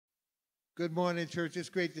Good morning, church. It's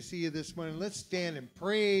great to see you this morning. Let's stand and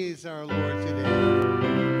praise our Lord today.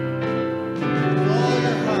 With all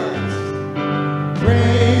your hearts.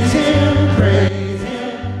 Praise Him, praise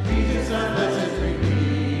Him. Jesus, our blessed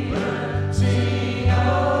Redeemer. Sing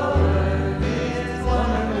your word, His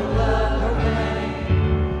wonderful love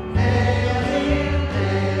proclaim. Hail Him,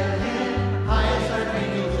 highest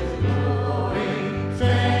archangels in glory.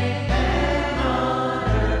 Strength and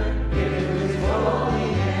honor, give Him His holy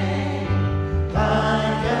name.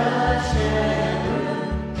 Like a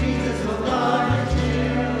shepherd, Jesus will guard His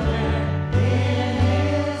children. In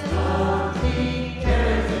His arms He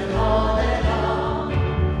carries them all day long.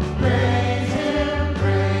 Praise Him,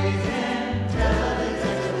 tell of His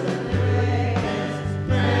excellent greatness.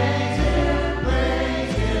 Praise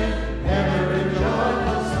Him, ever in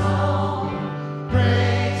joyful song.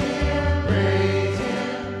 Praise Him,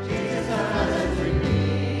 Jesus our blessed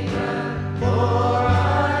Redeemer. For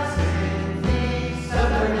our sins He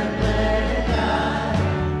suffered and bled and died.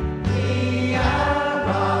 He our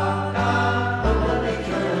rock, our hope of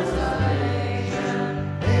eternal salvation.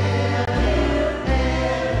 Hail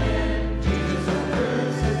Him, Jesus so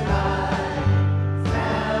crucified.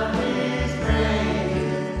 Sound His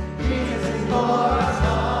praises, Jesus is for our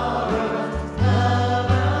sorrows. Love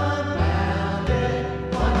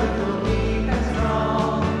unbounded, wonderful, deep and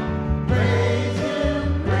strong. Praise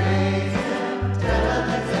Him, tell of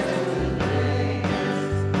His excellent greatness.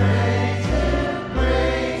 Praise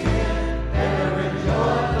Him, ever in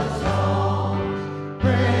joyful songs.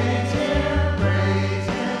 Praise Him,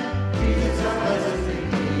 Jesus our blessed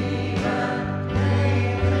Redeemer.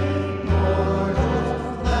 Praise mortals,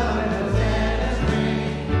 love and hosannas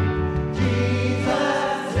ring.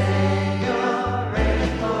 Jesus, Savior,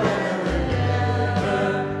 reigning forever and ever.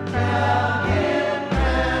 Crown Him,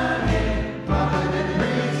 prophet and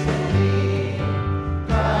priest and king.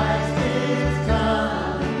 Christ is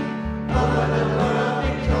coming, over the world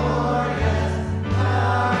victorious.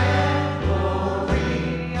 Power and glory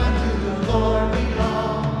unto the Lord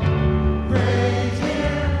belong. Praise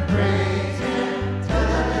Him,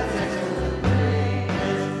 tell of His excellent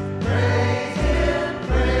greatness. Praise Him,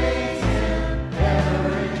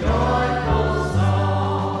 ever in joyful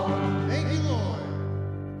song. Thank you, Lord.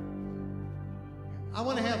 I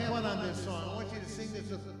want to have fun on this song. I want you to sing this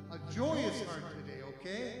with a joyous heart today,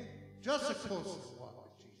 okay? Just a closest walk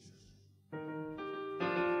with Jesus.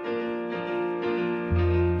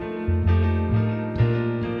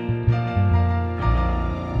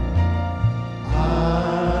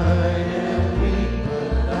 I am weak,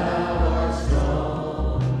 but Thou art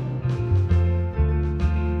strong.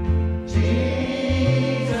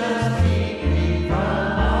 Jesus, keep me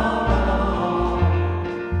from all wrong.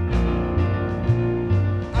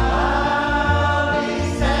 I'll be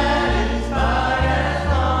satisfied as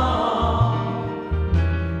long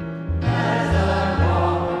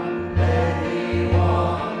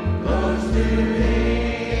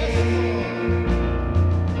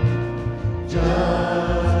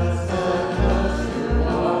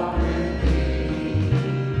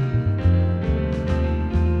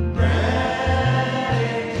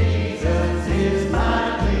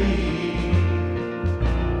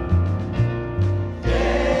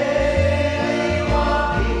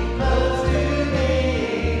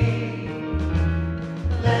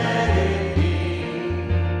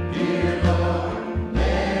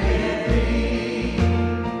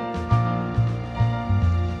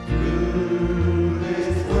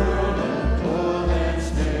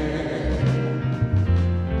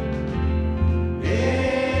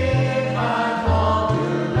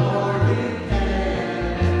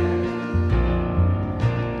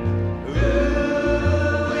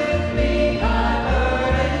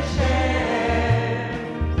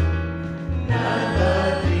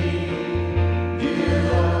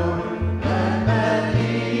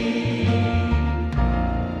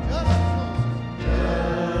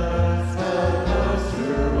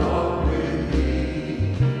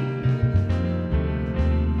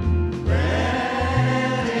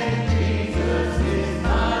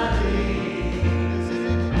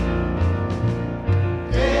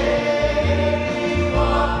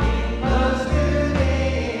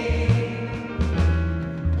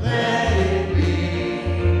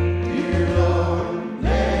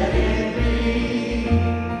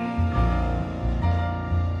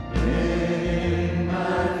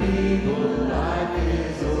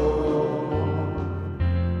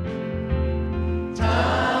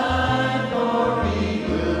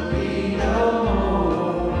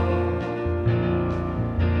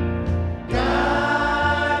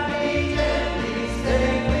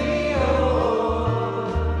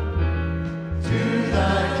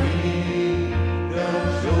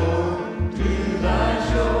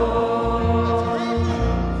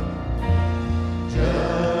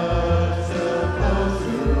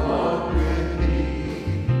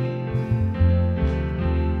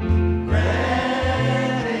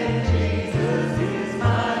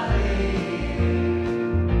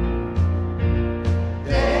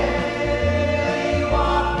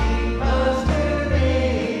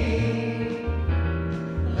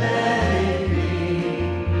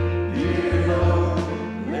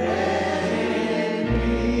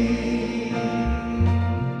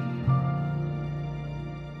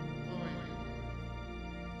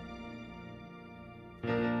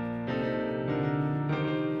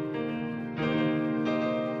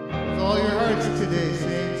today,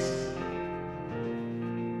 saints.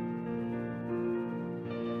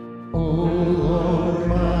 Oh Lord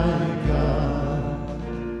my God,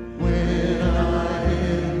 when I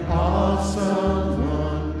in awesome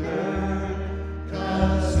wonder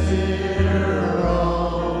consider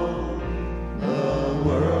all the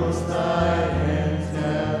worlds thy hands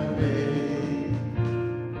have made,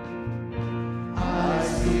 I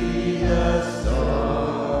see the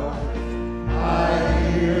stars, I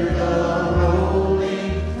hear the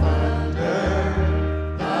rolling thunder,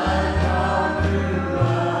 thy power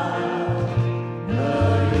throughout the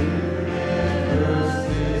universe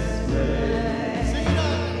display. Sing it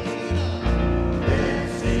out, sing it out. Then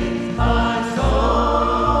sings my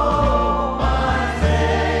soul, my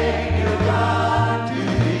Savior God, to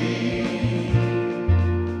thee.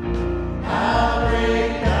 How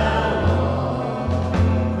great thou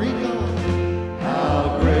art. Read on. How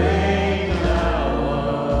great thou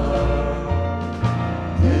art.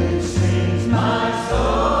 Then sings my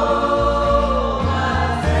soul, my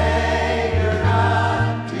Savior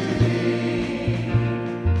God, to thee.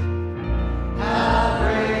 How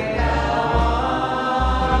great thou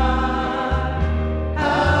art.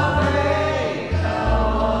 How great thou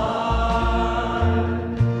art.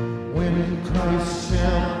 When Christ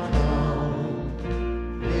shall come,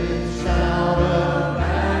 with shout of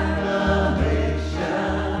acclamation,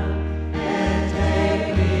 and take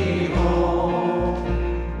me home,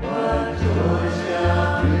 what joy shall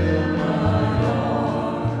fill my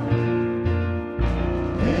heart?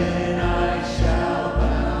 Then I shall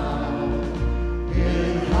bow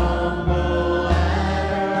in humble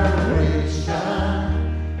adoration,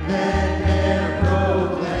 then e'er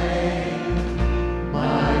proclaim,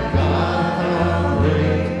 my God, how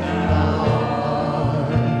great thou art.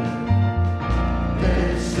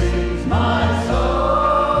 Then sings my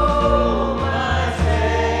soul, my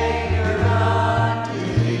Savior God, to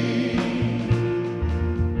thee.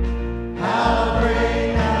 How great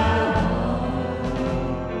thou art.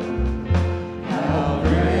 How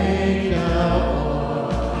great thou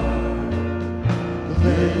art.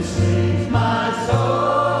 Then sings my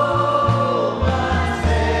soul, my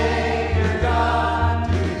Savior God,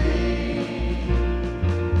 to thee.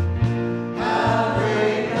 How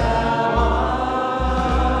great thou art.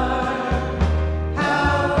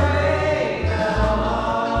 How great thou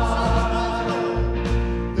art.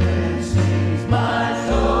 Then sings my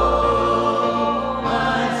soul,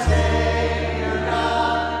 my Savior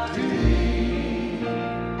God, to thee.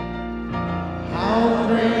 How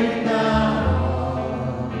great thou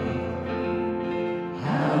art.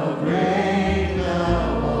 How great thou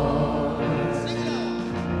art.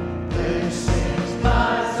 Then sings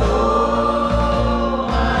my soul,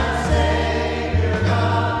 my Savior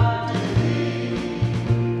God, to thee.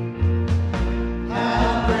 How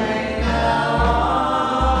great thou art.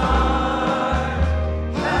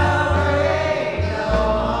 How great thou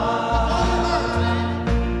art.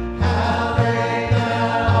 How great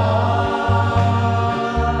thou art.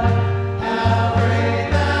 How great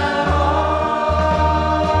thou art.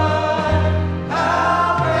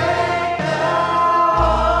 How great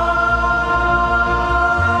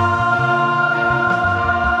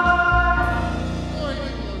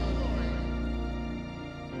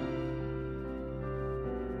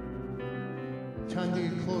Time to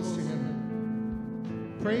get close to him.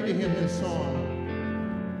 Pray to him this song.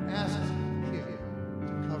 Ask him to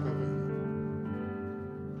cover me.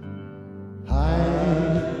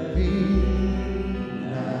 Hide me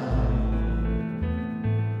now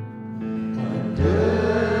under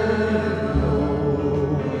your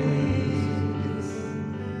wings.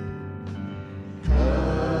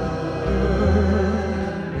 Cover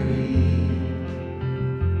me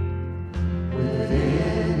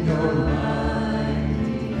within your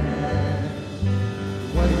mighty hand.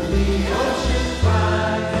 When the oceans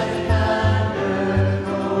rise and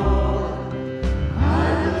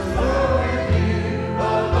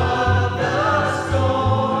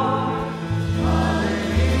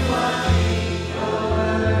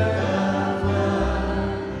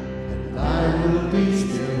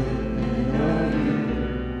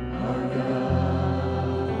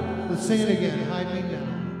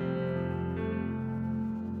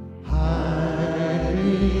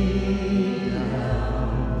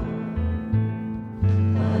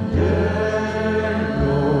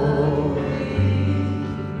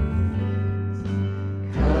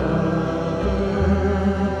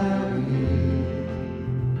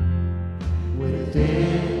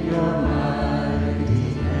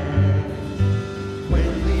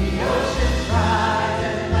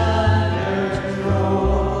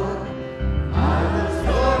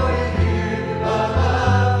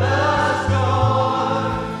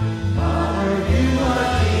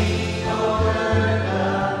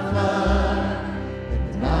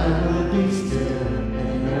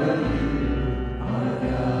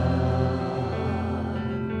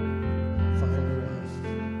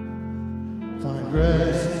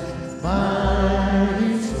rest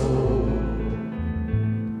my soul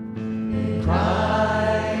in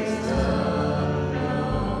Christ alone.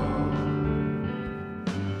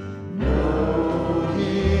 Know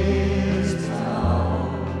His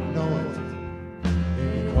power, know it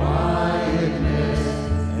in quietness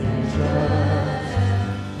and trust.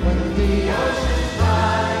 When the oceans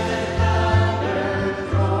rise and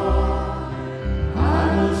thunders roar, I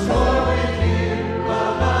will soar with you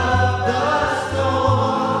above the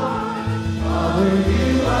storm. Father,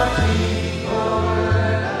 you are King over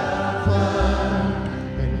the flood,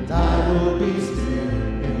 and I will be still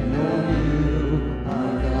and know you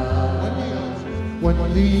are God. When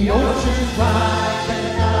the oceans rise and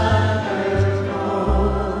thunders roar,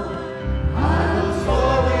 I will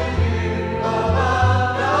soar with you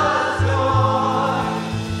above the storm.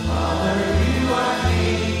 Father, you are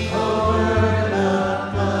King over the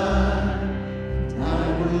flood, and I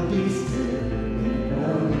will be still and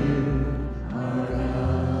know you are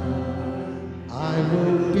God. I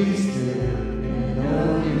will be still and know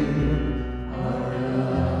you are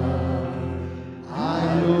God. I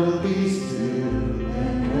will be still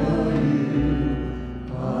and know you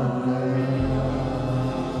are God.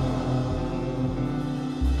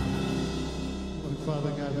 Lord,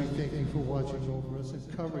 Father God, we thank you for watching over us and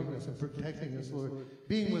covering us and protecting us, Lord,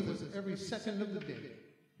 being with us every second of the day.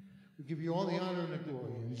 We give you all the honor and the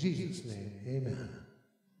glory. In Jesus' name, amen.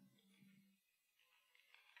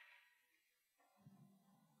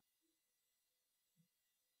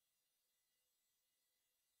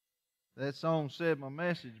 That song said my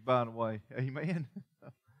message, by the way. Amen.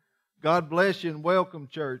 God bless you and welcome,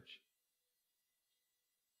 church.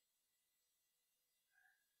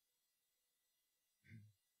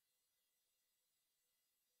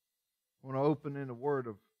 I want to open in a word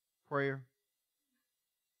of prayer.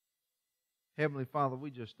 Heavenly Father,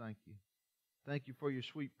 we just thank you. Thank you for your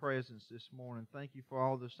sweet presence this morning. Thank you for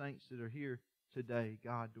all the saints that are here today,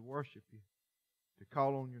 God, to worship you, to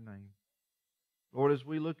call on your name. Lord, as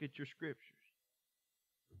we look at your scriptures,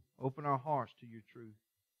 open our hearts to your truth.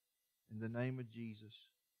 In the name of Jesus,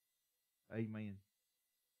 amen.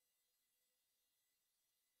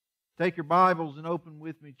 Take your Bibles and open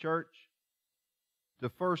with me, church,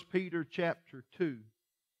 to 1 Peter chapter 2.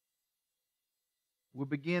 We'll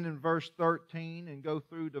begin in verse 13 and go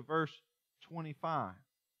through to verse 25.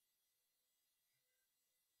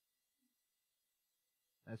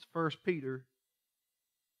 That's 1 Peter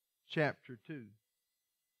chapter 2.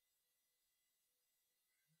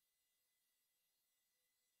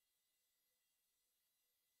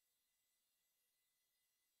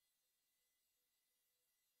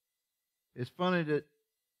 It's funny that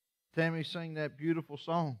Tammy sang that beautiful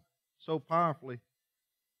song so powerfully.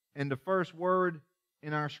 And the first word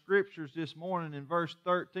in our scriptures this morning in verse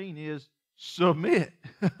 13 is submit.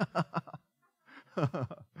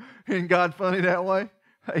 Isn't God funny that way?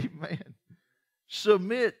 Amen.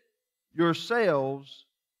 Submit yourselves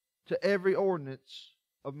to every ordinance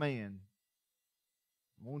of man.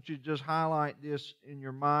 I want you to just highlight this in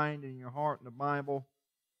your mind, in your heart, in the Bible.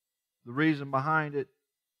 The reason behind it,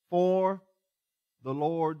 for the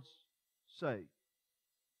Lord's sake.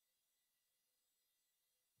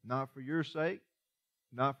 Not for your sake,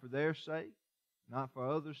 not for their sake, not for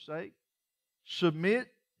others' sake. Submit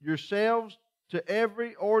yourselves to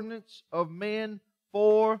every ordinance of men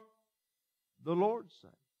for the Lord's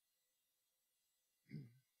sake.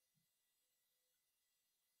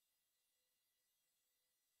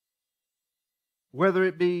 Whether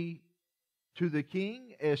it be to the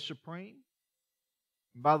king as supreme,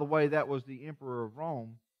 and by the way, that was the emperor of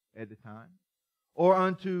Rome at the time, or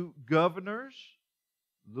unto governors,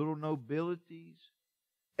 little nobilities,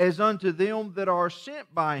 as unto them that are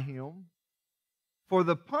sent by him for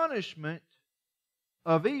the punishment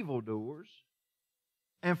of evildoers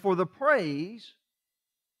and for the praise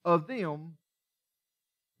of them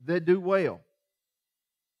that do well.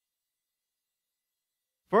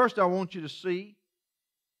 First, I want you to see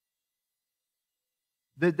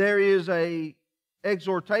that there is an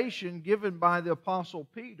exhortation given by the Apostle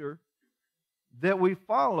Peter that we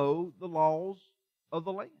follow the laws of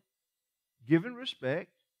the land, giving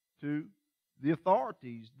respect to the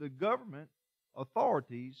authorities, the government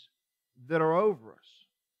authorities that are over us.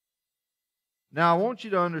 Now, I want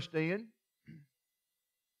you to understand,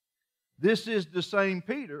 this is the same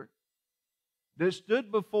Peter that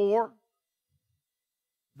stood before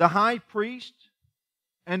the high priest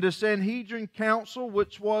and the Sanhedrin council,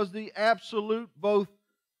 which was the absolute both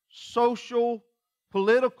social,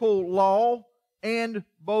 political law and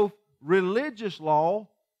both religious law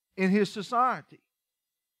in his society.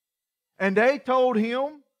 And they told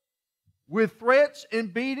him with threats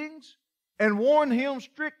and beatings, and warned him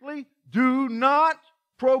strictly, do not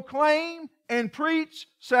proclaim and preach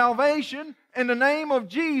salvation in the name of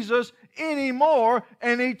Jesus anymore.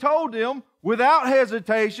 And he told them without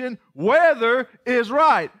hesitation whether is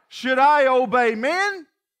right. Should I obey men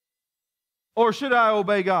or should I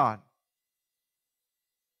obey God?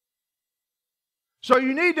 So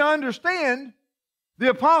you need to understand, the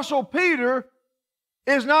Apostle Peter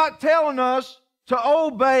is not telling us to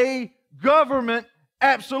obey government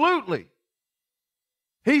absolutely.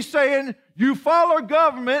 He's saying you follow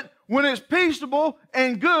government when it's peaceable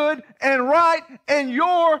and good and right, and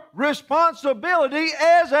your responsibility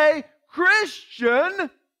as a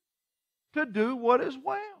Christian to do what is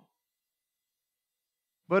well.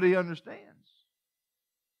 But he understands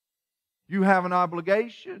you have an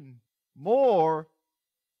obligation more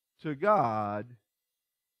to God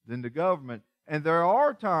than to government. And there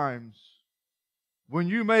are times when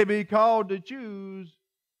you may be called to choose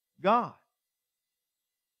God.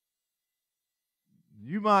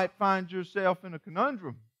 You might find yourself in a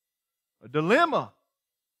conundrum, a dilemma.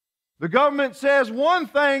 The government says one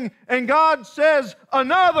thing and God says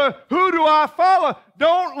another. Who do I follow?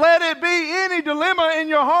 Don't let it be any dilemma in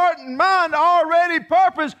your heart and mind already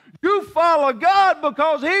purposed. You follow God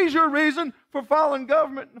because He's your reason for following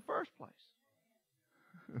government in the first place.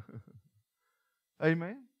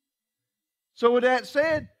 Amen. So with that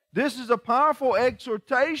said, this is a powerful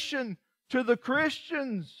exhortation to the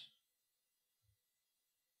Christians.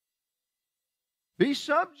 Be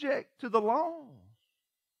subject to the laws.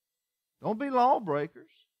 Don't be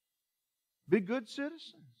lawbreakers. Be good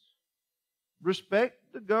citizens. Respect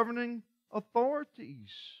the governing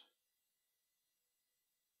authorities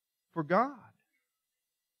for God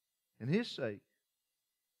and His sake.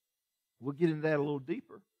 We'll get into that a little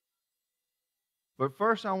deeper. But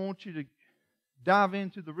first I want you to dive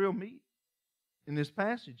into the real meat in this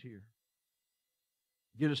passage here.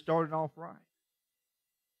 Get us started off right.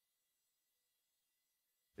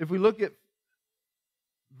 If we look at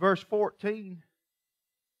verse 14,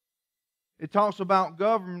 it talks about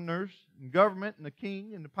governors and government and the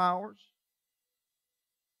king and the powers.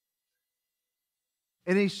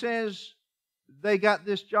 And he says they got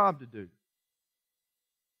this job to do.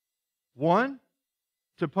 1,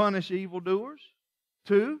 to punish evildoers.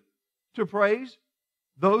 2, to praise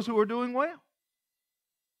those who are doing well.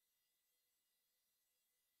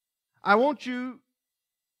 I want you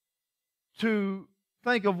to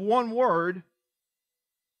think of one word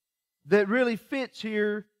that really fits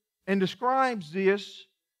here and describes this,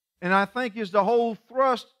 and I think is the whole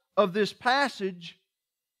thrust of this passage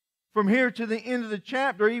from here to the end of the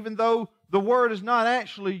chapter, even though the word is not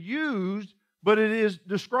actually used, but it is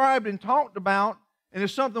described and talked about, and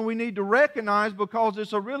it's something we need to recognize because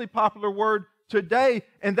it's a really popular word today,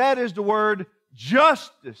 and that is the word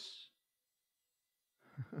justice.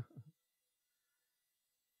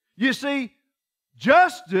 You see,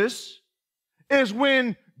 justice is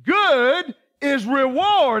when good is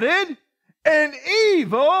rewarded and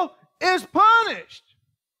evil is punished.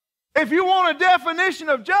 If you want a definition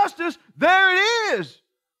of justice, there it is.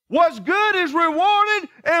 What's good is rewarded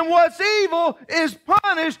and what's evil is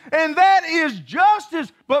punished, and that is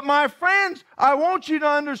justice. But my friends, I want you to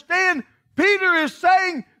understand, Peter is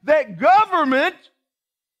saying that government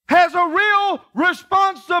has a real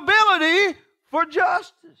responsibility for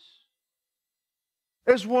justice.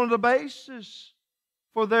 It's one of the bases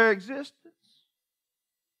for their existence.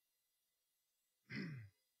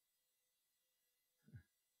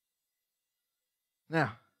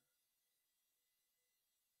 Now,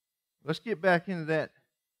 let's get back into that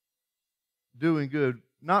doing good.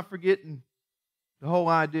 Not forgetting the whole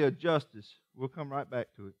idea of justice. We'll come right back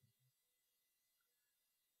to it.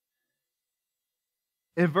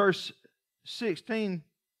 In verse 15,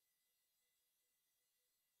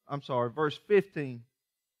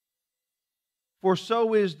 for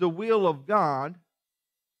so is the will of God,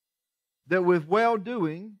 that with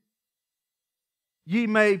well-doing ye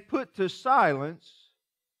may put to silence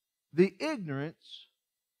the ignorance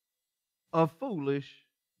of foolish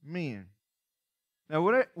men. Now,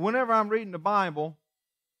 whenever I'm reading the Bible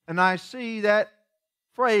and I see that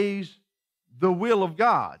phrase, the will of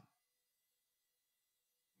God,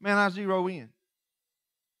 man, I zero in.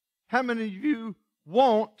 How many of you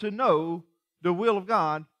want to know the will of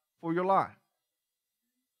God for your life?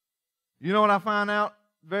 You know what I find out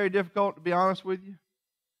very difficult, to be honest with you?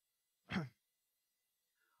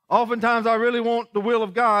 Oftentimes I really want the will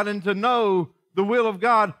of God and to know the will of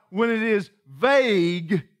God when it is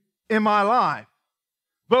vague in my life.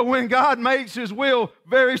 But when God makes His will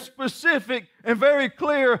very specific and very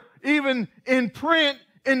clear, even in print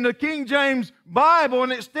in the King James Bible,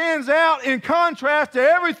 and it stands out in contrast to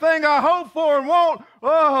everything I hope for and want.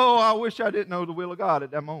 Oh, I wish I didn't know the will of God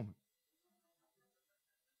at that moment.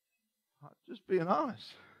 Just being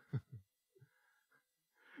honest.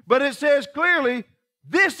 But it says clearly,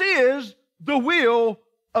 this is the will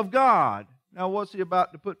of God. Now, what's he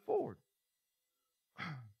about to put forward?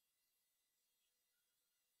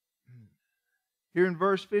 Here in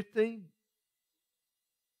verse 15,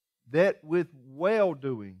 that with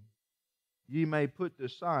well-doing ye may put to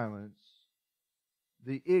silence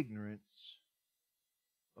the ignorance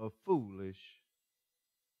of foolish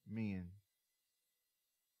men.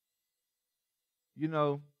 You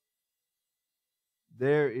know,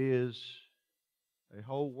 there is a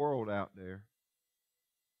whole world out there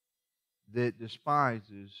that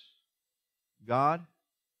despises God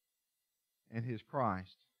and His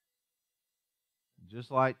Christ.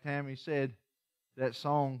 Just like Tammy said, that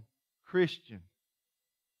song, Christian,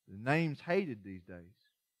 the name's hated these days.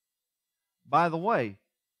 By the way,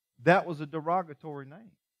 that was a derogatory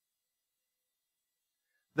name.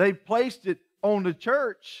 They placed it on the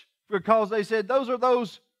church because they said those are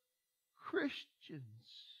those Christians.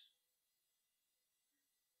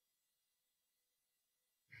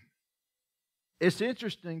 It's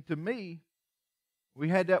interesting to me, we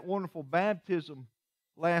had that wonderful baptism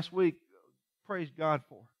last week. Praise God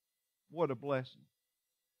for. What a blessing.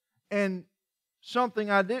 And something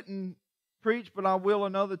I didn't preach, but I will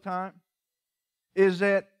another time, is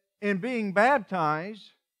that in being baptized,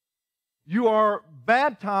 you are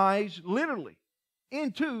baptized literally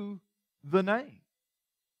into the name.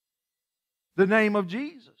 The name of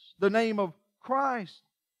Jesus, the name of Christ,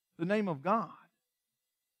 the name of God.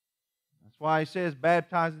 That's why he says,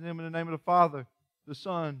 baptizing them in the name of the Father, the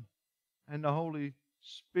Son, and the Holy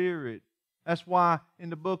Spirit. That's why in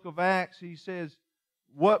the book of Acts he says,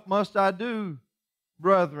 what must I do,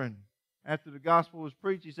 brethren? After the gospel was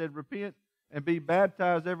preached, he said, repent and be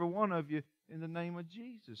baptized, every one of you, in the name of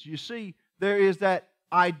Jesus. You see, there is that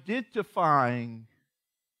identifying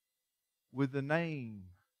with the name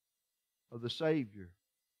of the Savior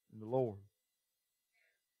and the Lord.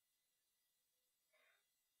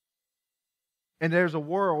 And there's a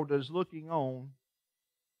world that is looking on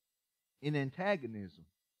in antagonism.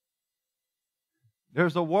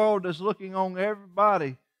 There's a world that's looking on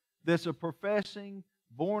everybody that's a professing,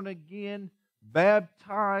 born-again,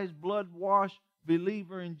 baptized, blood-washed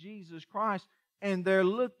believer in Jesus Christ, and they're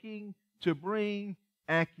looking to bring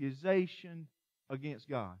accusation against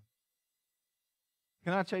God.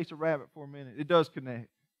 Can I chase a rabbit for a minute? It does connect.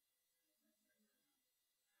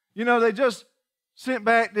 You know, they just sent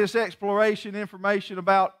back this exploration information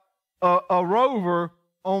about a rover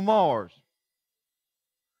on Mars.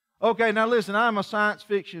 Okay, now listen, I'm a science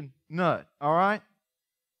fiction nut, all right?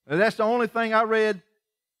 That's the only thing I read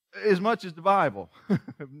as much as the Bible.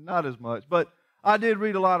 Not as much, but I did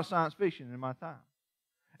read a lot of science fiction in my time.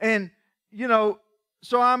 And, you know,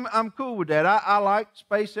 so I'm cool with that. I like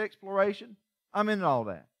space exploration. I'm into all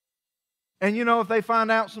that. And, you know, if they find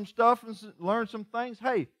out some stuff and learn some things,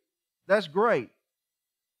 hey, that's great.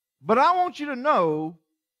 But I want you to know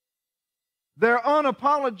their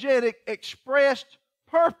unapologetic expressed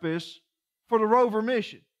purpose for the rover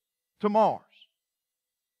mission to Mars.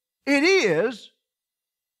 It is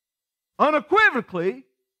unequivocally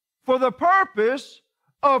for the purpose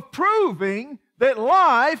of proving that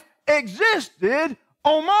life existed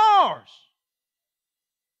on Mars.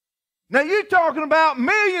 Now you're talking about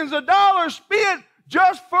millions of dollars spent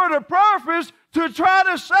just for the purpose to try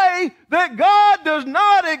to say that God does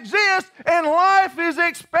not exist and life is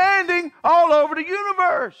expanding all over the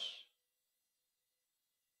universe.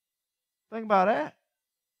 Think about that.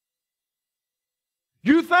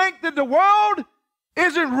 You think that the world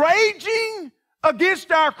isn't raging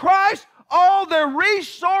against our Christ? All their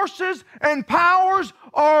resources and powers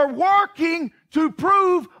are working to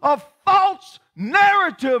prove a false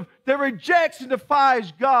narrative that rejects and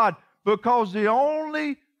defies God, because the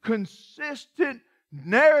only consistent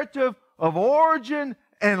narrative of origin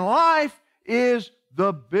and life is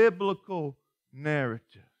the biblical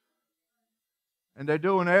narrative. And they're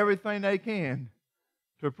doing everything they can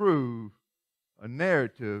to prove a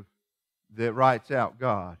narrative that writes out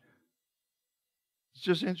God. It's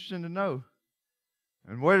just interesting to know.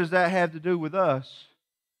 And where does that have to do with us?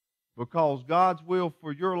 Because God's will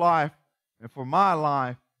for your life and for my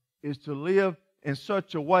life is to live in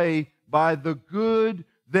such a way by the good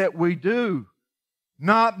that we do.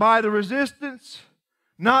 Not by the resistance,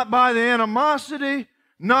 not by the animosity,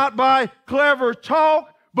 not by clever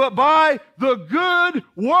talk, but by the good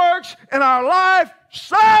works in our life.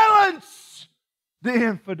 Silence the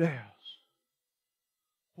infidels.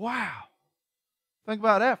 Wow. Think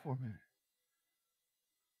about that for a minute.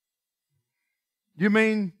 You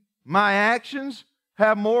mean my actions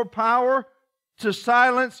have more power to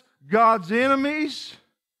silence God's enemies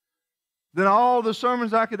than all the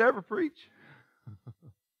sermons I could ever preach?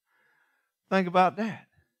 Think about that.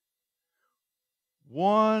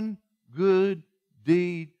 One good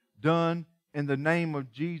deed done in the name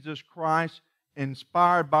of Jesus Christ,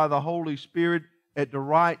 inspired by the Holy Spirit at the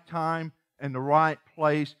right time and the right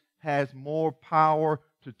place, has more power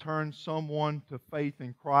to turn someone to faith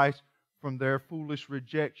in Christ from their foolish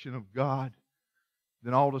rejection of God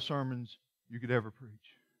than all the sermons you could ever preach.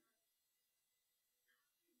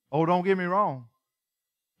 Oh, don't get me wrong.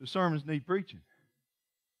 The sermons need preaching.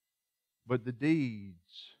 But the deeds,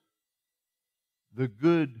 the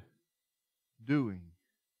good doing,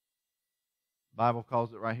 the Bible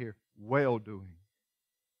calls it right here, well doing.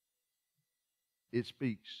 It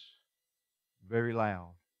speaks very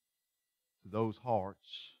loud to those hearts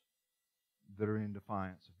that are in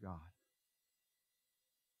defiance of God.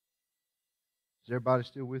 Is everybody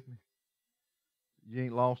still with me? You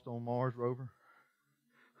ain't lost on Mars rover?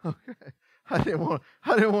 Okay. I didn't want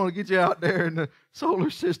to get you out there in the solar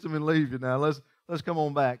system and leave you now. Let's come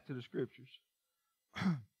on back to the Scriptures.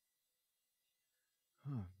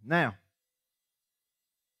 Now,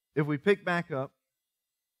 if we pick back up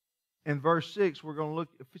in verse 6, we're going to look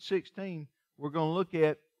at 16. We're going to look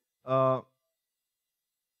at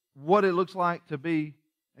what it looks like to be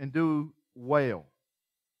and do well.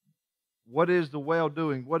 What is the well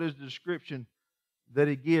doing? What is the description that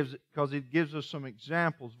he gives? Because it gives us some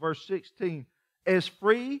examples. Verse 16, as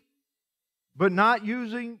free, but not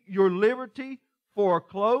using your liberty for a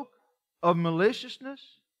cloak of maliciousness,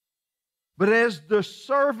 but as the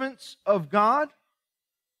servants of God.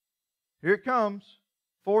 Here it comes.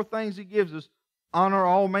 4 things he gives us. Honor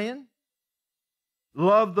all men.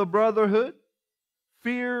 Love the brotherhood.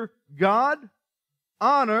 Fear God.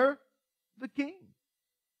 Honor the king.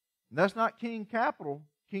 And that's not King capital,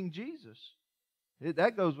 King Jesus.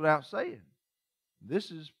 That goes without saying.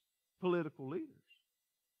 This is political leaders.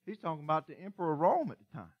 He's talking about the Emperor of Rome at the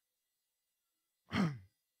time.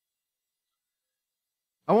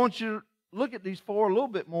 I want you to look at these 4 a little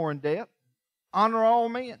bit more in depth. Honor all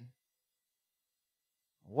men.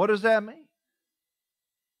 What does that mean?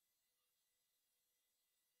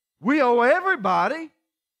 We owe everybody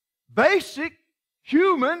basic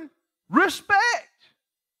human respect.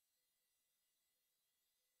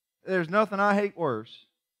 There's nothing I hate worse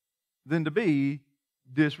than to be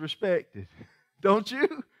disrespected. Don't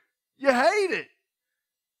you? You hate it.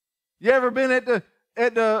 You ever been at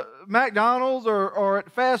the McDonald's or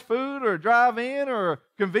at fast food or drive-in or a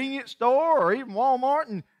convenience store or even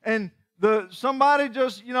Walmart and somebody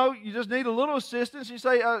just, you just need a little assistance. You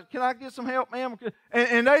say, can I get some help, ma'am?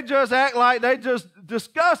 And they just act like they just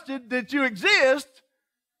disgusted that you exist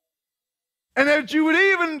and that you would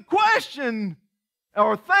even question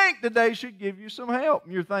or think that they should give you some help.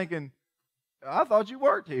 And you're thinking, I thought you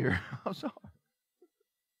worked here. I'm sorry.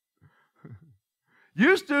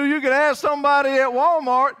 Used to, you could ask somebody at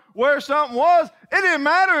Walmart where something was. It didn't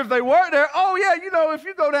matter if they worked there. Oh, yeah, if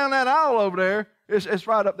you go down that aisle over there, it's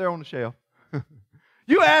right up there on the shelf.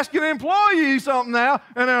 You ask an employee something now,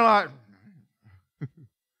 and they're like,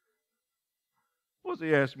 what's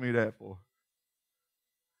he asking me that for?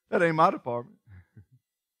 That ain't my department.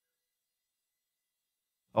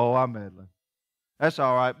 Oh, I'm meddling. That's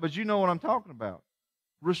all right. But you know what I'm talking about.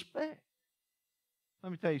 Respect. Let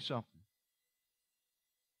me tell you something.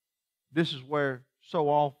 This is where so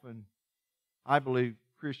often I believe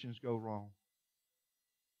Christians go wrong.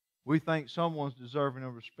 We think someone's deserving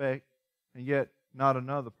of respect, and yet not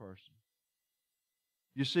another person.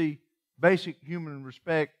 You see, basic human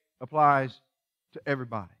respect applies to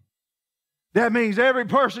everybody. That means every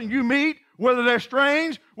person you meet, whether they're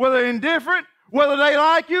strange, whether they're indifferent, whether they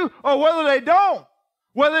like you or whether they don't.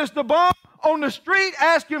 Whether it's the bum on the street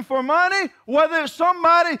asking for money, whether it's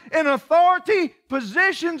somebody in authority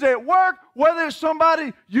positions at work, whether it's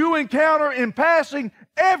somebody you encounter in passing,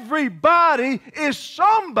 everybody is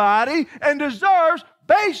somebody and deserves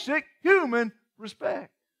basic human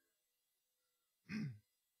respect.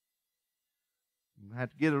 I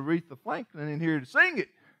have to get Aretha Franklin in here to sing it.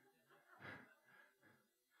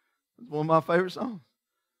 It's one of my favorite songs.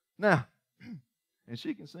 Now, and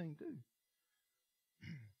she can sing too.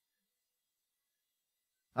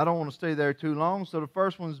 I don't want to stay there too long. So the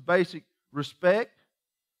first one is basic respect.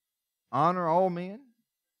 Honor all men.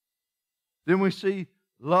 Then we see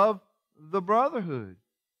love the brotherhood.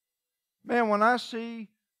 Man, when I see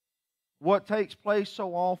what takes place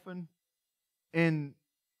so often in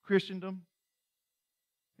Christendom,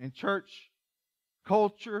 in church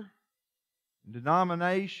culture, in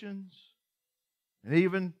denominations, and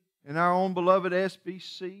even in our own beloved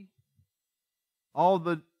SBC, all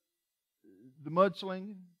the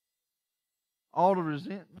mudslinging, all the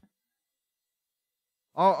resentment,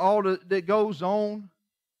 all that goes on,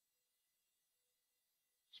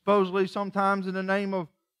 supposedly sometimes in the name of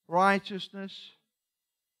righteousness,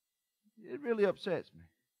 it really upsets me.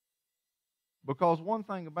 Because one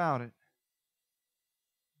thing about it,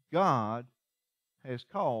 God has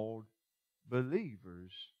called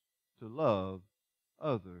believers to love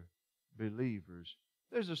other believers.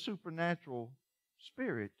 There's a supernatural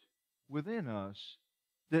spirit within us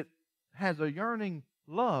that has a yearning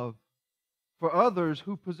love for others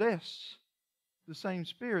who possess the same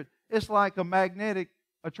spirit. It's like a magnetic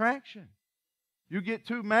attraction. You get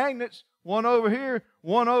two magnets, one over here,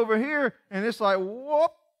 and it's like,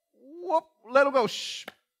 whoop, whoop, let them go. Shh.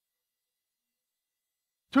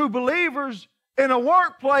 Two believers in a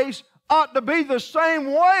workplace ought to be the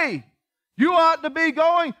same way. You ought to be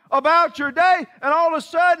going about your day, and all of a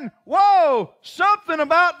sudden, whoa, something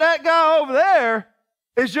about that guy over there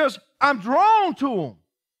is just, I'm drawn to him.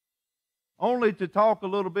 Only to talk a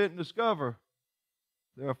little bit and discover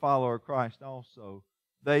they're a follower of Christ also.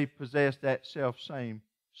 They possess that self-same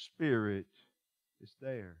spirit. It's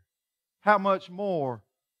there. How much more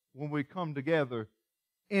when we come together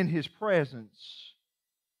in His presence,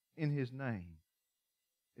 in His name,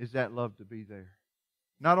 is that love to be there?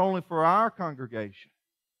 Not only for our congregation,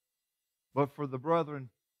 but for the brethren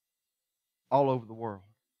all over the world.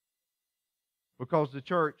 Because the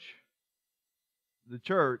church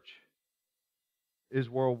is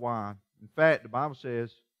worldwide. In fact, the Bible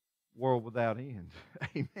says, world without end.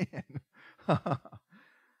 Amen.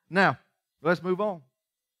 Now, let's move on.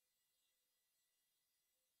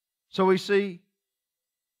 So we see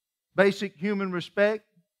basic human respect.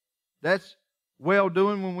 That's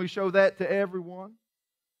well-doing when we show that to everyone.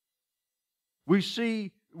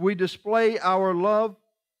 We display our love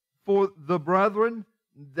for the brethren.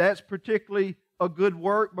 That's particularly a good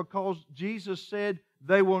work because Jesus said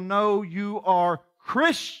they will know you are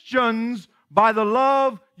Christians by the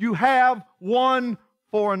love you have one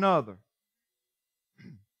for another.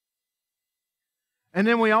 And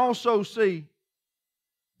then we also see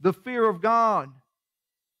the fear of God,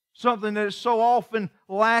 something that is so often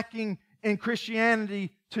lacking in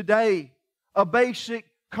Christianity today. A basic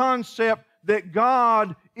concept that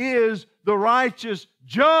God is the righteous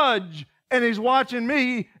judge, and He's watching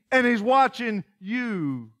me, and He's watching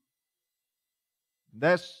you.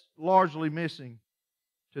 That's largely missing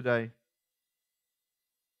today.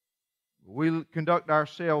 We conduct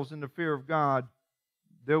ourselves in the fear of God,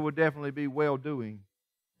 there will definitely be well-doing.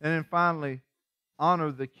 And then finally,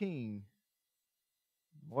 honor the king.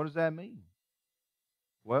 What does that mean?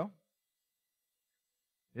 Well,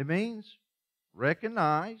 it means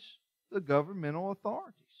recognize the governmental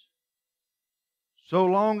authorities. So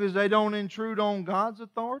long as they don't intrude on God's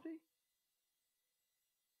authority,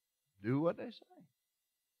 do what they say.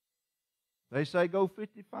 They say go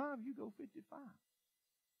 55, you go 55.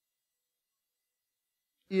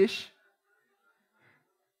 Ish.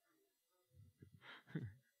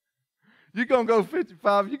 You're going to go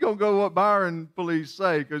 55, you're going to go what Byron police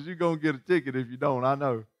say because you're going to get a ticket if you don't. I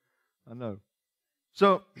know.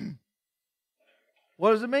 So,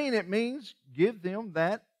 what does it mean? It means give them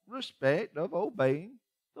that respect of obeying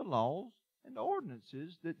the laws and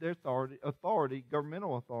ordinances that their authority,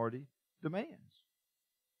 governmental authority, demands.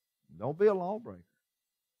 Don't be a lawbreaker.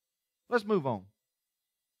 Let's move on.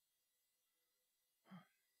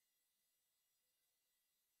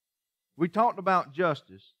 We talked about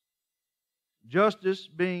justice. Justice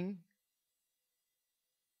being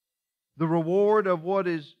the reward of what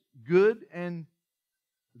is good and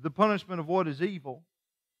the punishment of what is evil.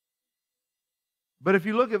 But if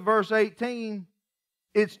you look at verse 18,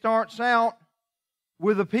 it starts out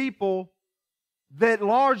with a people that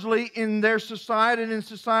largely in their society and in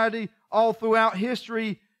society all throughout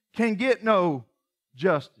history can get no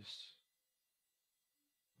justice.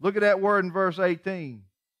 Look at that word in verse 18.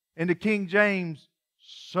 In the King James,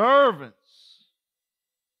 servants.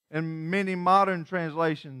 In many modern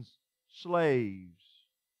translations, slaves.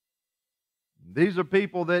 These are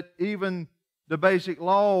people that even the basic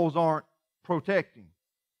laws aren't protecting.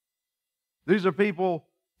 These are people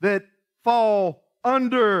that fall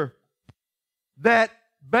under that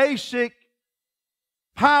basic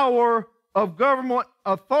power of government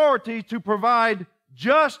authority to provide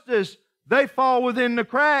justice. They fall within the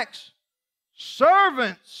cracks.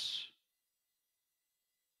 Servants.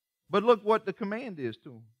 But look what the command is to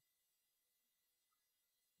them.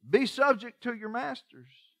 Be subject to your masters.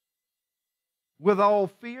 with all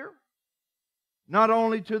fear, not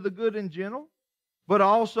only to the good and gentle, but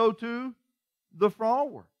also to the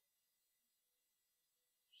froward.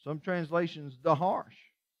 Some translations, the harsh.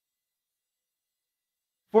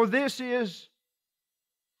 For this is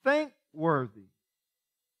thankworthy.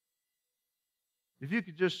 If you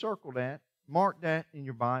could just circle that, mark that in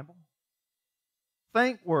your Bible.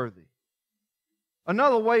 Thankworthy.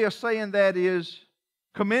 Another way of saying that is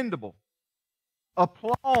commendable,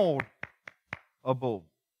 applaudable.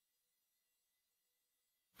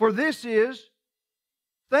 For this is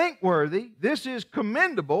thankworthy, this is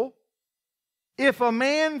commendable, if a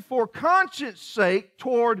man for conscience sake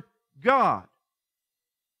toward God.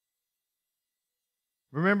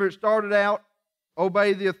 Remember, it started out,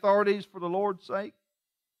 obey the authorities for the Lord's sake.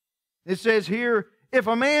 It says here, if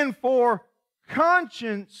a man for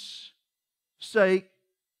conscience sake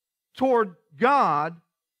toward God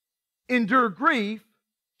endure grief,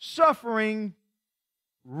 suffering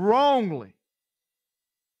wrongly.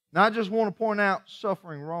 Now, I just want to point out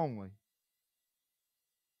suffering wrongly.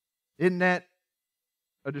 Isn't that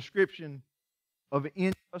a description of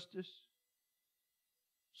injustice?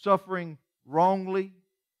 Suffering wrongly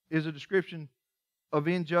is a description of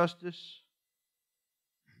injustice.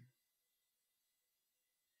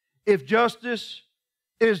 If justice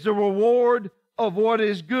is the reward of what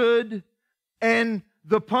is good and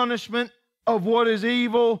the punishment of what is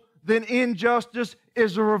evil, then injustice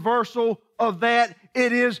is a reversal of that.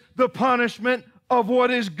 It is the punishment of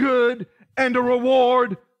what is good and the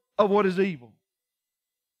reward of what is evil.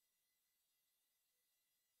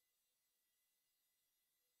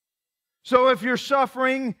 So if you're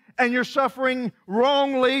suffering and you're suffering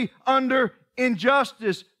wrongly under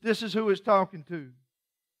injustice, this is who it's talking to.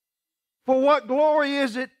 For what glory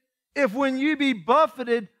is it if when you be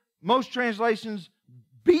buffeted, most translations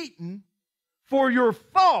beaten, for your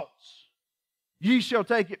faults, ye shall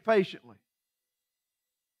take it patiently.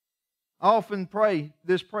 I often pray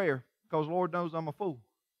this prayer because Lord knows I'm a fool.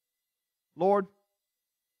 Lord,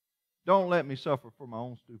 don't let me suffer for my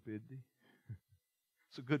own stupidity.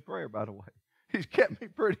 It's a good prayer, by the way. He's kept me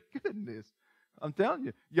pretty good in this. I'm telling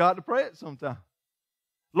you, you ought to pray it sometime.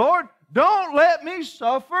 Lord, don't let me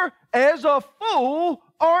suffer as a fool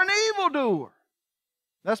or an evildoer.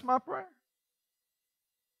 That's my prayer.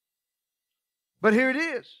 But here it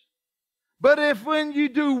is. But if when you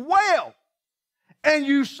do well and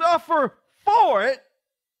you suffer for it,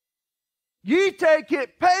 ye take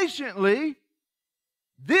it patiently,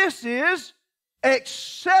 this is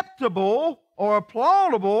acceptable or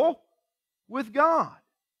applaudable with God.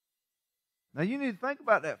 Now you need to think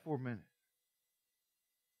about that for a minute.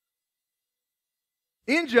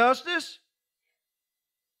 Injustice,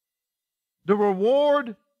 the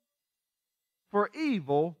reward for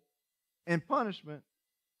evil and punishment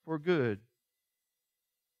for good.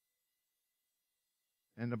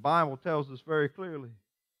 And the Bible tells us very clearly,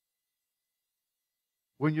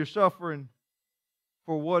 when you're suffering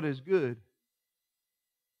for what is good,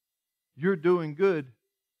 you're doing good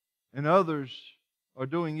and others are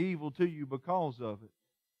doing evil to you because of it.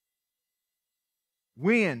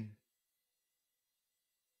 When,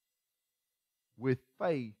 with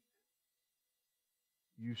faith,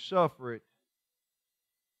 you suffer it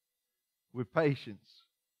with patience,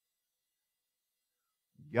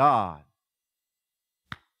 God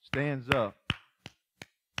stands up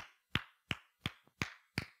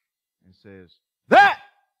and says, that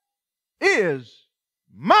is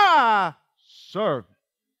my servant.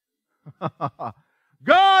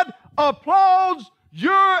 God applauds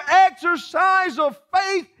your exercise of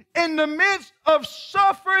faith in the midst of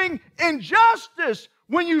suffering injustice.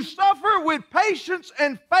 When you suffer with patience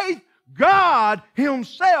and faith, God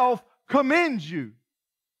Himself commends you.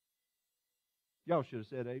 Y'all should have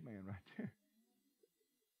said amen right there.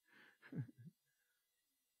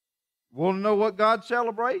 Want to know what God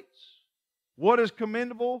celebrates? What is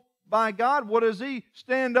commendable by God? What does He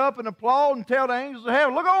stand up and applaud and tell the angels of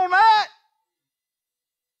heaven, look on that?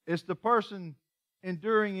 It's the person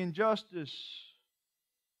enduring injustice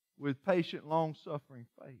with patient, long-suffering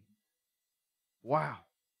faith. Wow.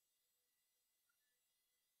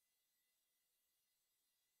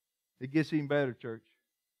 It gets even better, church.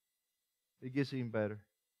 It gets even better.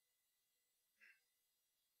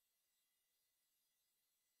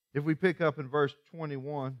 If we pick up in verse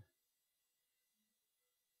 21,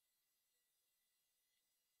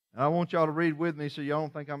 and I want y'all to read with me so y'all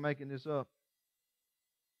don't think I'm making this up.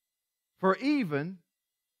 For even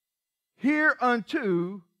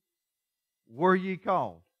hereunto were ye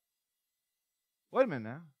called. Wait a minute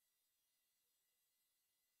now.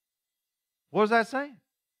 What is that saying?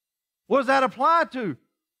 What does that apply to?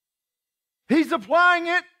 He's applying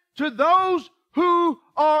it to those who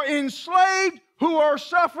are enslaved, who are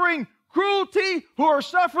suffering cruelty, who are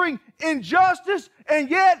suffering injustice, and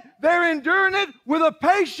yet they're enduring it with a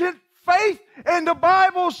patient faith. And the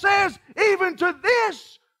Bible says, even to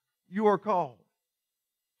this you are called.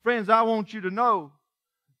 Friends, I want you to know,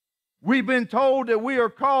 we've been told that we are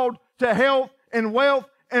called to health and wealth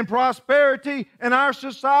and prosperity in our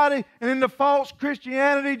society and in the false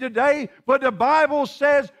Christianity today. But the Bible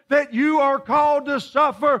says that you are called to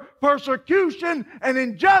suffer persecution and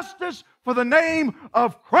injustice for the name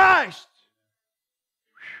of Christ.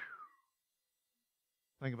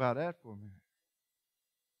 Whew. Think about that for a minute.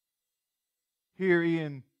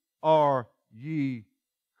 Herein are ye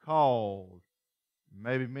called.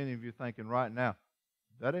 Maybe many of you are thinking right now,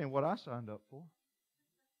 that ain't what I signed up for.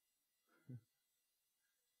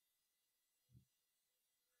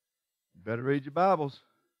 Better read your Bibles.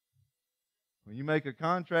 When you make a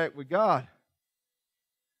contract with God,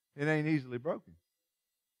 it ain't easily broken.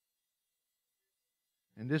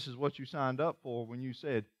 And this is what you signed up for when you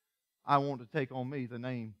said, I want to take on me the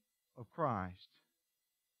name of Christ.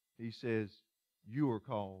 He says, you are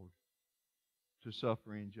called to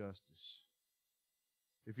suffer injustice.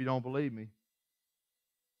 If you don't believe me,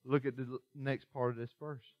 look at the next part of this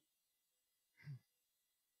verse.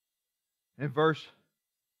 In verse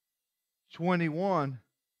 21,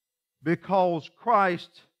 because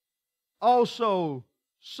Christ also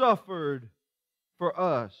suffered for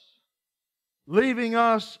us, leaving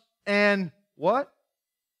us an what?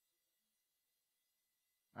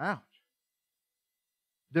 Ouch.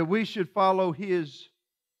 That we should follow His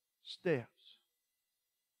steps.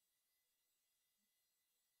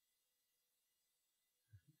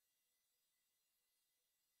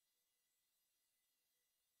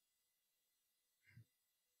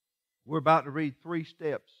 We're about to read 3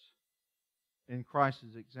 steps in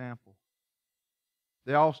Christ's example.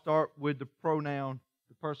 They all start with the pronoun,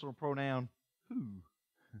 the personal pronoun, who.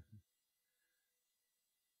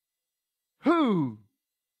 Who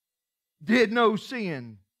did no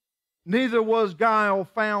sin, neither was guile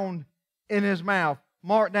found in his mouth.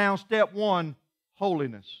 Mark down step 1,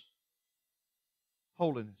 holiness.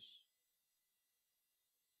 Holiness.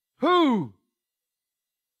 Who?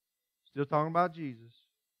 Still talking about Jesus.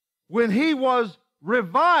 When He was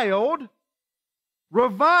reviled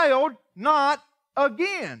not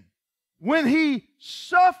again. When He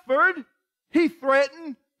suffered, He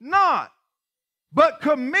threatened not, but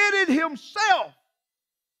committed Himself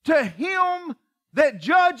to Him that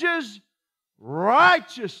judges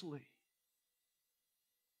righteously.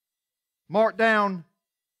 Mark down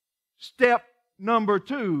step number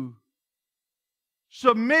 2,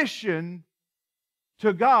 submission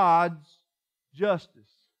to God's justice.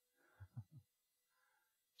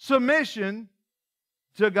 Submission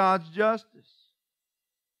to God's justice.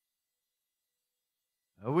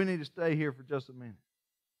 Now, we need to stay here for just a minute.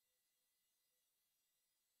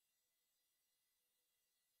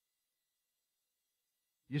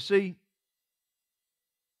 You see,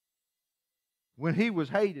 when He was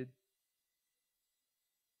hated,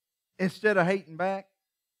 instead of hating back,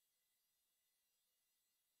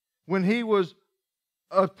 when He was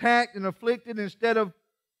attacked and afflicted, instead of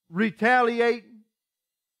retaliating,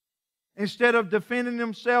 instead of defending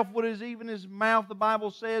Himself with even His mouth, the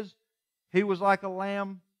Bible says, He was like a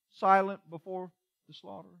lamb silent before the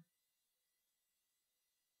slaughter.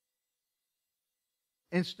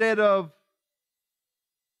 Instead of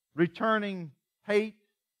returning hate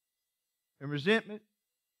and resentment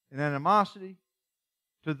and animosity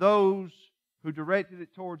to those who directed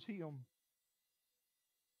it towards Him,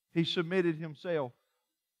 He submitted Himself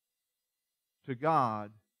to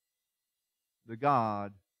God, the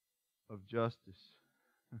God of justice.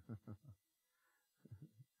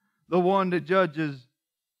 The one that judges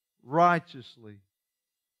righteously.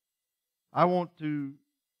 I want to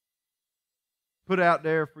put out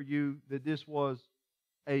there for you that this was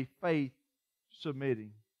a faith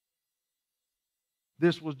submitting.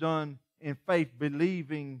 This was done in faith,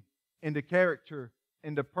 believing in the character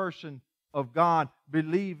and the person of God,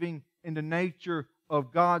 believing in the nature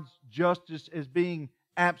of God's justice as being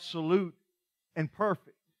absolute and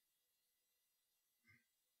perfect.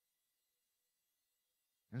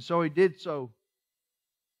 And so He did so.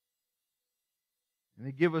 And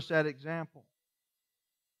He gave us that example.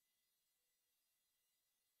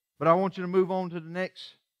 But I want you to move on to the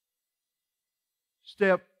next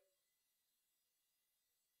step.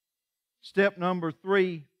 Step number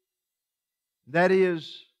 3. That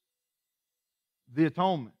is the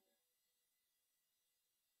atonement.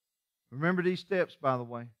 Remember these steps, by the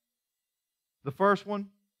way. The first one,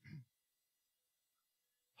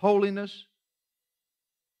 holiness.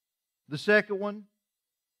 The second one,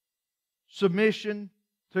 submission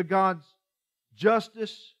to God's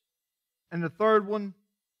justice. And the third one,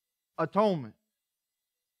 atonement.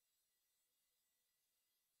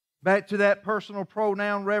 Back to that personal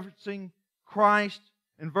pronoun referencing Christ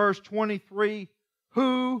in verse 23,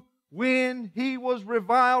 who, when He was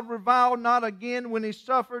reviled not again. When He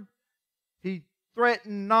suffered, He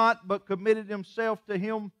threatened not, but committed Himself to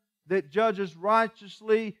Him that judges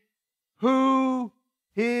righteously, who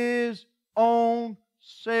His own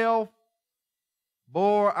self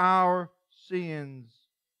bore our sins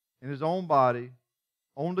in His own body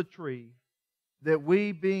on the tree, that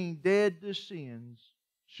we, being dead to sins,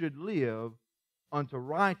 should live unto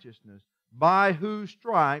righteousness, by whose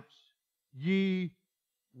stripes ye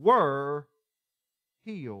were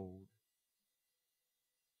healed.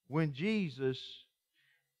 When Jesus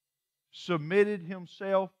submitted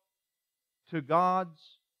Himself to God's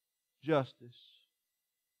justice,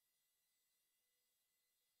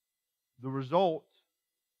 the result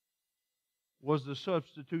was the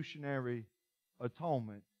substitutionary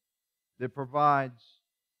atonement that provides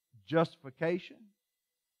justification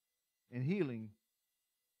and healing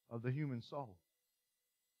of the human soul.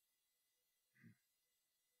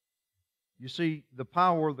 You see, the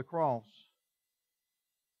power of the cross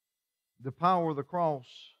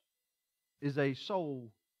is a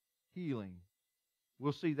soul healing.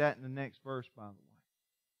 We'll see that in the next verse, by the way.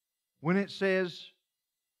 When it says,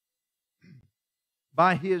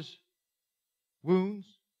 by His wounds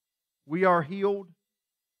we are healed,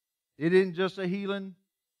 it isn't just a healing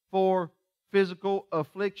for physical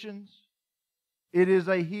afflictions. It is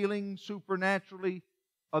a healing supernaturally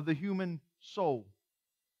of the human soul.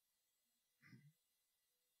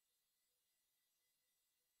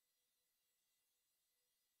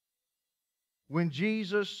 When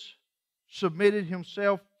Jesus submitted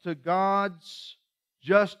Himself to God's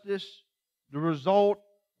justice, the result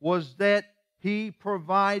was that He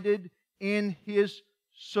provided in His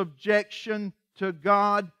subjection to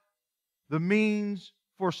God the means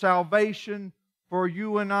for salvation for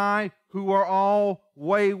you and I, who are all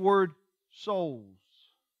wayward souls.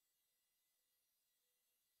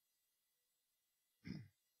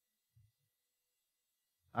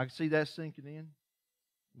 I can see that sinking in.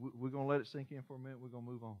 We're going to let it sink in for a minute. We're going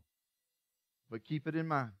to move on. But keep it in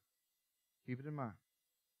mind. Keep it in mind.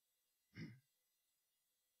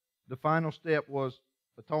 The final step was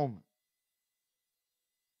atonement.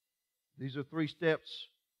 These are 3 steps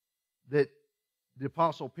that the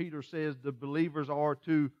Apostle Peter says the believers are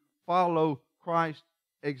to follow Christ's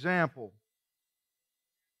example.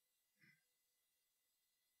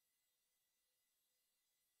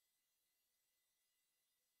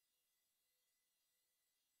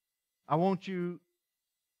 I want you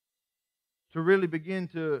to really begin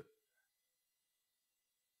to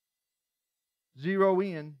zero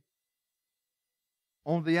in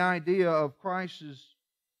on the idea of Christ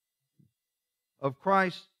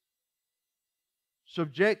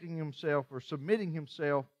subjecting Himself or submitting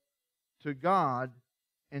Himself to God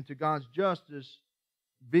and to God's justice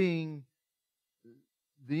being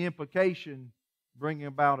the implication bringing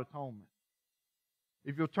about atonement.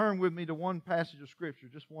 If you'll turn with me to one passage of Scripture,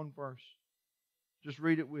 just one verse, just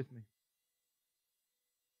read it with me.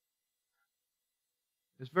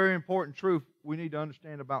 It's very important truth we need to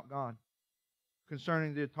understand about God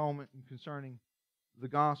concerning the atonement and concerning the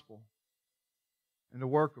gospel and the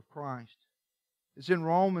work of Christ. It's in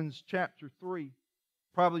Romans chapter 3.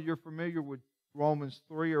 Probably you're familiar with Romans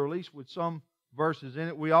 3, or at least with some verses in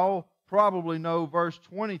it. We all probably know verse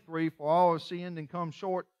 23, for all have sinned and come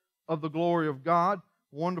short of the glory of God.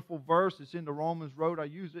 Wonderful verse. It's in the Romans Road. I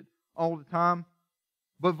use it all the time.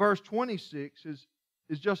 But verse 26 is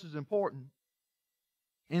just as important.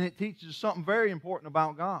 And it teaches us something very important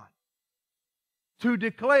about God. To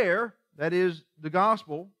declare, that is the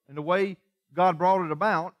gospel, and the way God brought it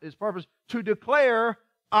about, its purpose, to declare,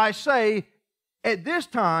 I say, at this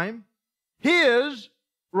time, His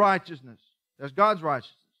righteousness. That's God's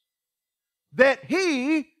righteousness. That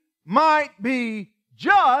He might be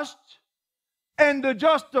just and the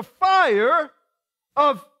justifier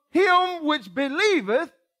of him which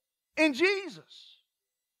believeth in Jesus.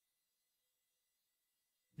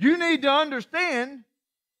 You need to understand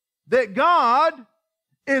that God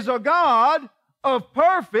is a God of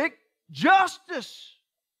perfect justice.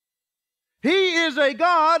 He is a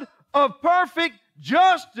God of perfect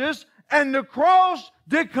justice, and the cross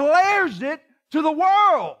declares it to the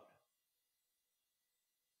world.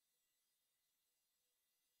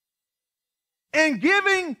 And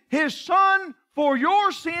giving His Son for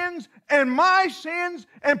your sins and my sins,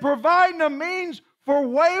 and providing a means for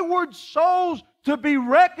wayward souls to be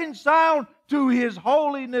reconciled to His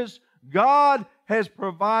holiness, God has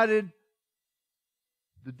provided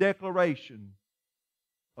the declaration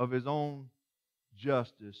of His own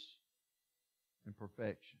justice and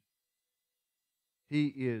perfection. He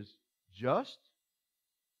is just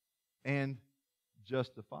and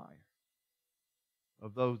justifier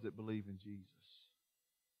of those that believe in Jesus.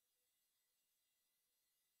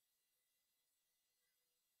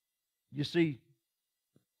 You see,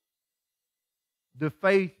 the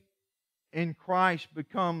faith in Christ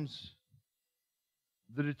becomes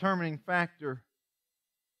the determining factor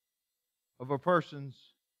of a person's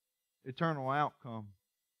eternal outcome.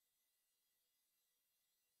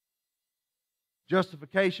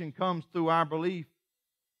 Justification comes through our belief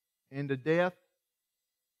in the death,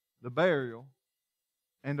 the burial,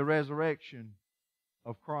 and the resurrection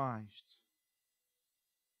of Christ.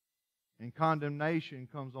 And condemnation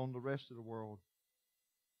comes on the rest of the world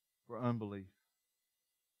for unbelief.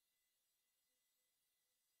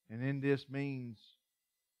 And in this means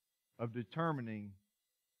of determining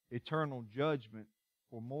eternal judgment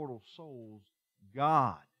for mortal souls,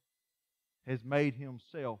 God has made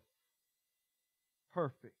Himself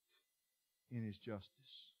perfect in His justice,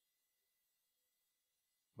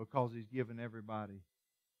 because He's given everybody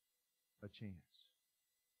a chance.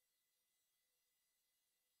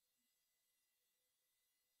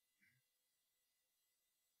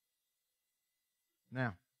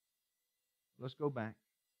 Now, let's go back.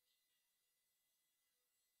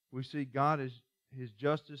 We see His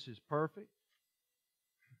justice is perfect.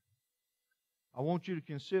 I want you to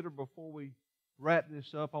consider, before we wrap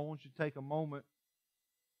this up, I want you to take a moment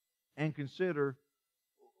and consider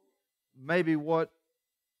maybe what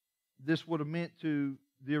this would have meant to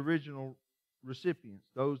the original recipients,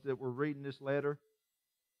 those that were reading this letter,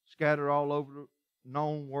 scattered all over the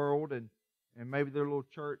known world, and maybe their little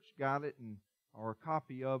church got it, or a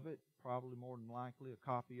copy of it, probably more than likely a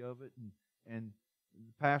copy of it, and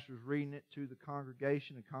the pastor's reading it to the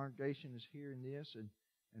congregation is hearing this, and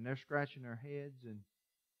they're scratching their heads,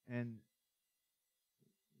 and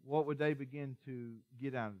what would they begin to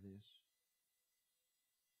get out of this?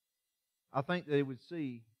 I think they would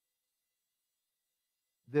see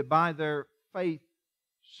that by their faith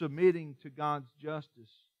submitting to God's justice,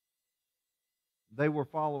 they were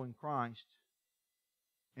following Christ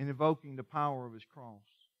and invoking the power of His cross.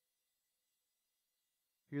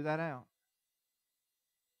 Hear that out.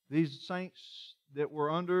 These saints that were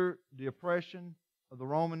under the oppression of the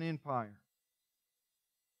Roman Empire,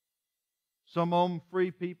 some of them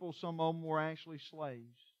free people, some of them were actually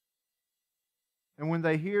slaves. And when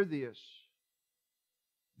they hear this,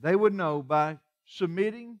 they would know by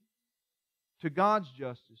submitting to God's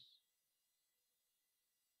justice,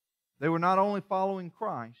 they were not only following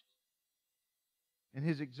Christ and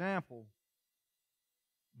His example,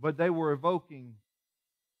 but they were evoking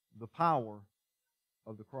the power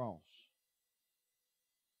of the cross.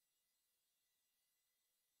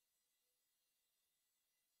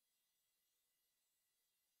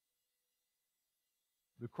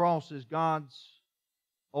 The cross is God's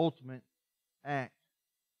ultimate act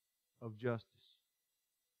of justice.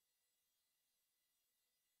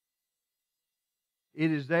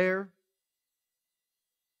 It is there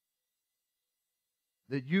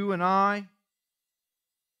that you and I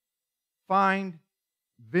find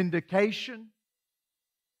vindication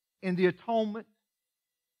in the atonement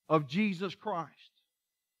of Jesus Christ.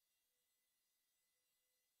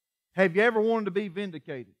 Have you ever wanted to be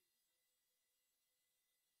vindicated?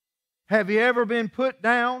 Have you ever been put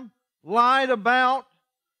down, lied about,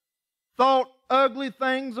 thought ugly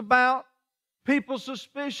things about, people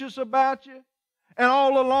suspicious about you, and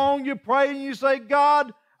all along you pray and you say,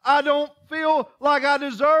 God, I don't feel like I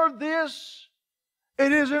deserve this.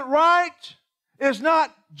 It isn't right. It's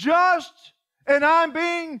not just. And I'm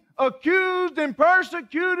being accused and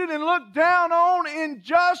persecuted and looked down on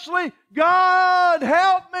unjustly. God,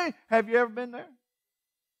 help me. Have you ever been there?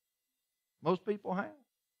 Most people have.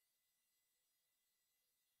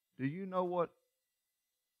 Do you know what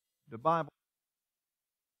the Bible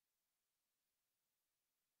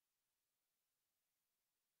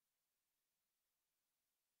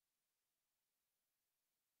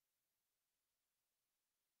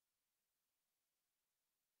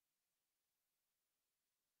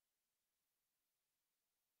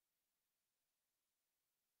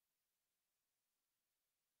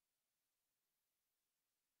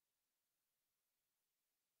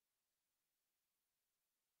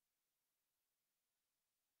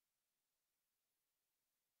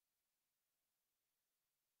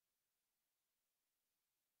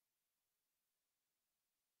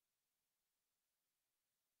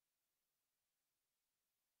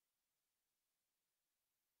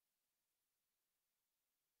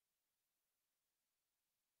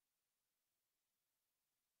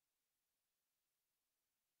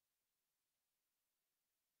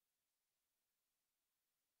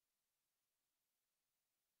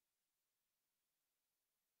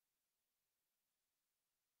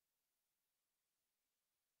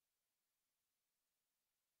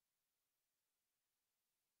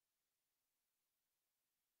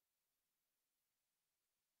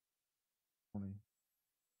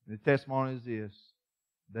The testimony is this: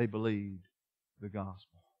 they believed the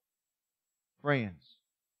gospel. Friends,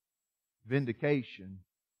 vindication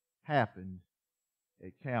happened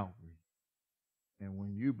at Calvary. And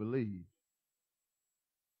when you believed,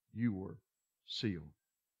 you were sealed.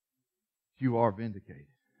 You are vindicated.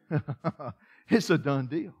 It's a done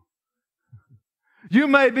deal. You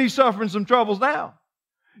may be suffering some troubles now.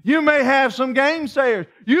 You may have some gainsayers.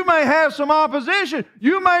 You may have some opposition.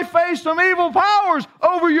 You may face some evil powers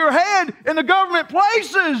over your head in the government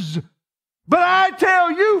places. But I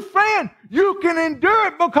tell you, friend, you can endure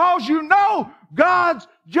it because you know God's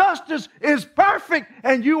justice is perfect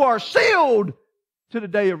and you are sealed to the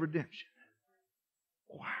day of redemption.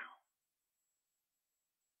 Wow.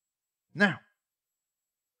 Now,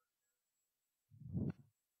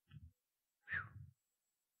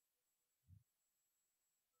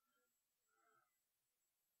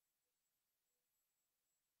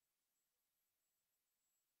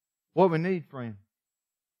 what we need, friend,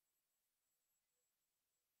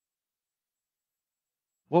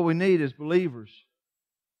 what we need as believers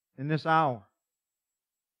in this hour,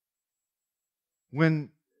 when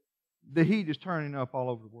the heat is turning up all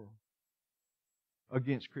over the world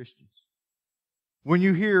against Christians, when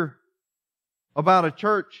you hear about a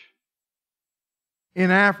church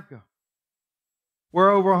in Africa where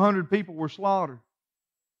over 100 people were slaughtered,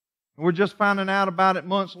 and we're just finding out about it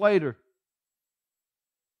months later,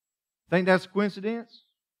 think that's a coincidence?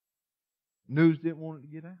 News didn't want it to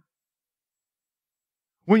get out.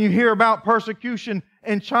 When you hear about persecution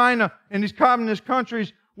in China and these communist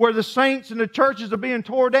countries where the saints and the churches are being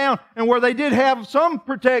torn down and where they did have some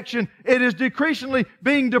protection, it is decreasingly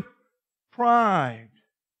being deprived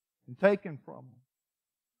and taken from them.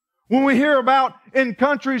 When we hear about in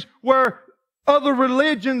countries where other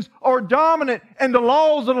religions are dominant and the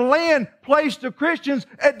laws of the land place the Christians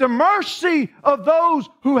at the mercy of those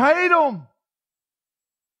who hate them.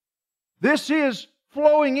 This is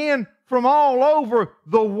flowing in from all over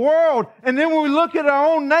the world. And then when we look at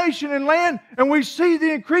our own nation and land and we see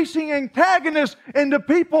the increasing antagonists and the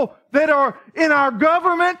people that are in our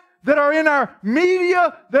government, that are in our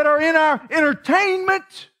media, that are in our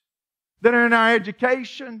entertainment, that are in our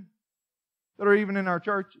education, that are even in our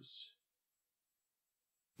churches.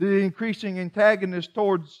 The increasing antagonist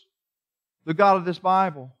towards the God of this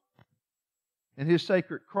Bible and His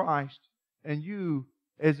sacred Christ and you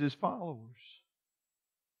as His followers.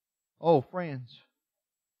 Oh, friends,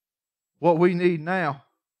 what we need now,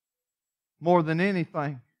 more than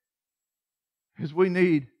anything, is we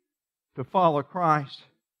need to follow Christ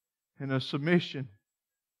in a submission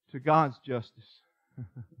to God's justice.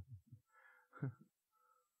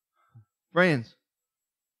 Friends,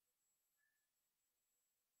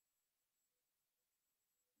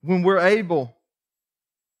 when we're able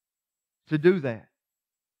to do that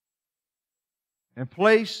and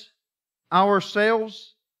place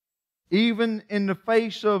ourselves, even in the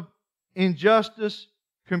face of injustice,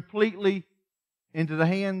 completely into the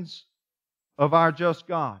hands of our just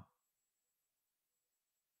God,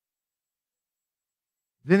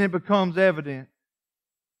 then it becomes evident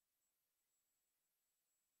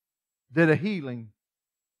that a healing,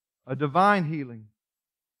 a divine healing,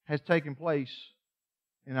 has taken place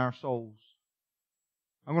in our souls.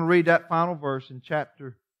 I'm going to read that final verse in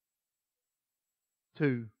chapter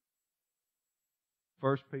 2,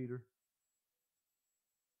 1 Peter.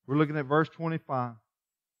 We're looking at verse 25.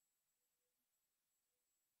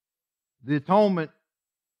 The atonement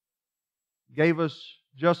gave us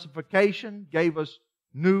justification, gave us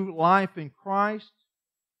new life in Christ.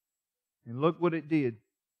 And look what it did.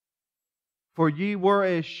 For ye were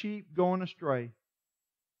as sheep going astray,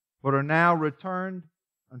 but are now returned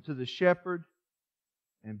unto the shepherd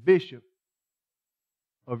and bishop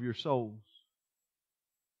of your souls.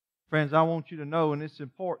 Friends, I want you to know, and it's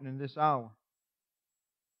important in this hour,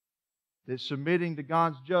 that submitting to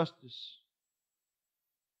God's justice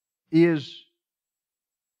is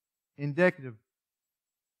indicative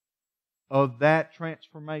of that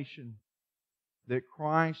transformation that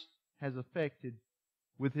Christ has effected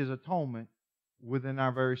with His atonement within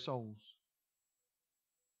our very souls.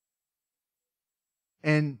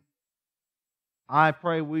 And I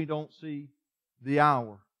pray we don't see the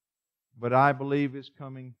hour, but I believe it's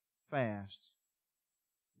coming fast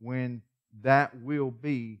when that will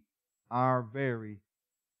be our very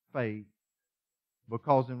fate.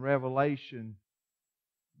 Because in Revelation,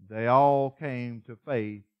 they all came to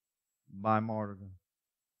faith by martyrdom.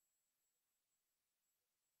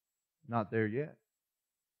 Not there yet.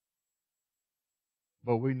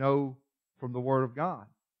 But we know from the Word of God,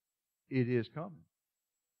 it is coming.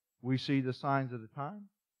 We see the signs of the time.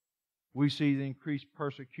 We see the increased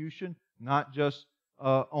persecution, not just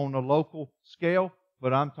on a local scale,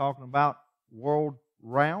 but I'm talking about world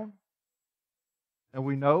round. And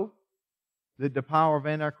we know that the power of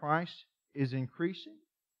Antichrist is increasing.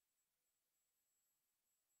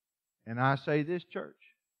 And I say this, church,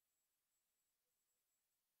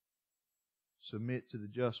 submit to the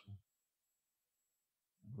just one.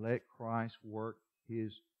 Let Christ work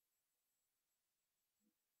His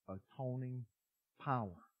atoning power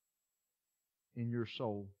in your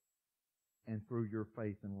soul and through your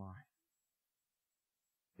faith in life,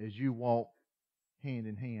 as you walk hand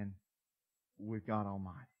in hand with God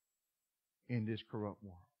Almighty in this corrupt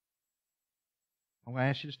world. I'm going to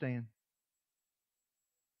ask you to stand.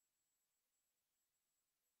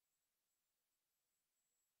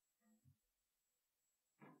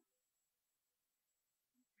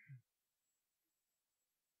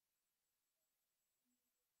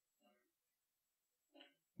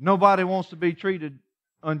 Nobody wants to be treated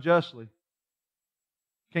unjustly.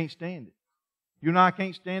 Can't stand it. You and I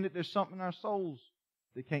can't stand it. There's something in our souls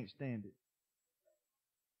that can't stand it.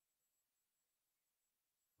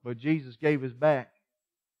 But Jesus gave His back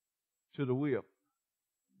to the whip.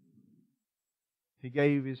 He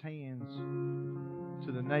gave His hands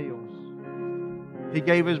to the nails. He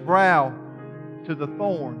gave His brow to the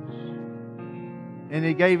thorns. And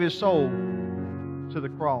He gave His soul to the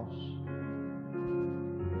cross.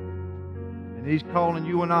 And He's calling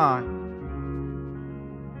you and I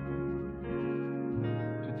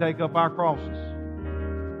to take up our crosses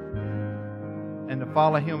and to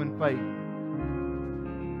follow Him in faith,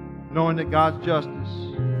 knowing that God's justice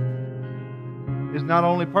is not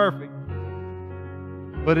only perfect,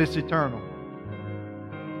 but it's eternal.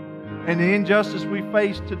 And the injustice we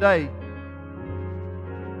face today,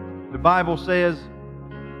 the Bible says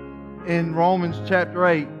in Romans chapter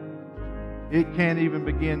 8, it can't even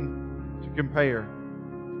begin to compare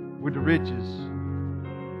with the riches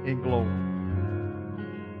in glory.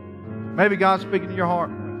 Maybe God's speaking to your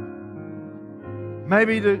heart.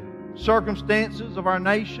 Maybe the circumstances of our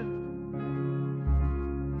nation.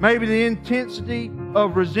 Maybe the intensity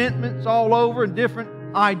of resentments all over and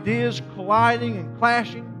different ideas colliding and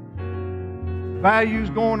clashing. Values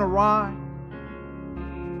going awry.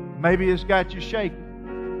 Maybe it's got you shaking.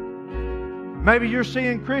 Maybe you're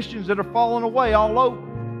seeing Christians that are falling away all over.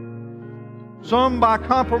 Some by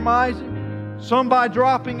compromising, some by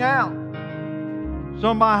dropping out,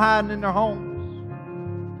 some by hiding in their homes.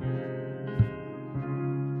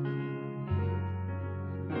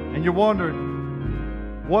 And you're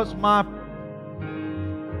wondering, what's my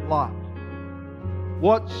lot?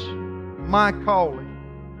 What's my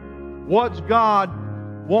calling? What's God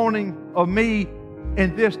wanting of me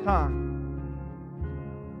in this time?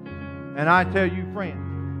 And I tell you, friend,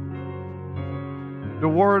 the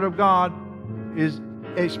Word of God is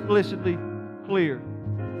explicitly clear.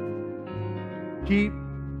 Keep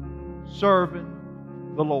serving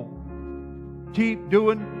the Lord. Keep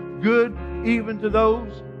doing good even to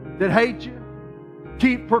those that hate you.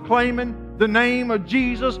 Keep proclaiming the name of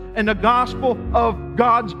Jesus and the gospel of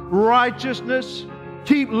God's righteousness.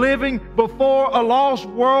 Keep living before a lost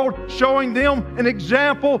world, showing them an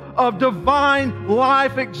example of divine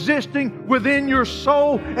life existing within your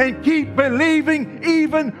soul, and keep believing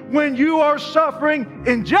even when you are suffering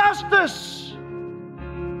injustice.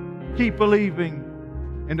 Keep believing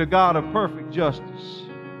in the God of perfect justice.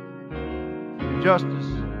 And justice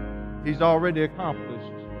He's already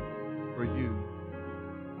accomplished for you.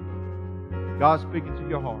 God's speaking to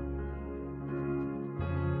your heart.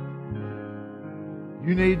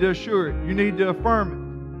 You need to assure it. You need to affirm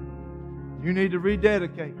it. You need to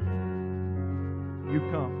rededicate. You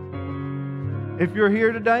come. If you're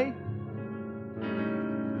here today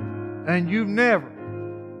and you've never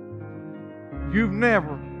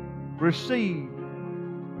received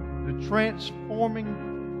the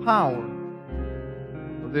transforming power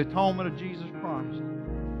of the atonement of Jesus Christ,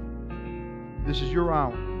 this is your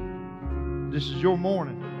hour. This is your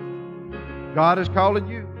morning. God is calling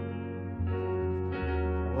you.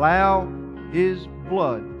 Allow His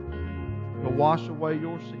blood to wash away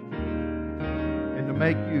your sin and to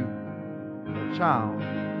make you a child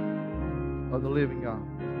of the living God.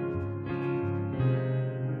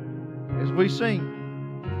 As we sing,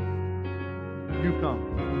 you come.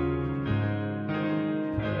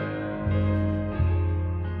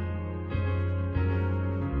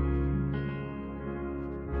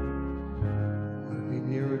 Want to be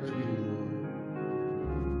nearer to you, Lord.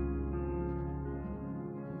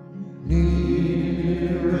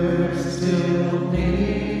 Nearer, still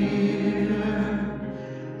nearer,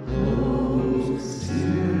 close to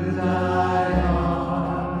Thy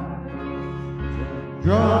heart.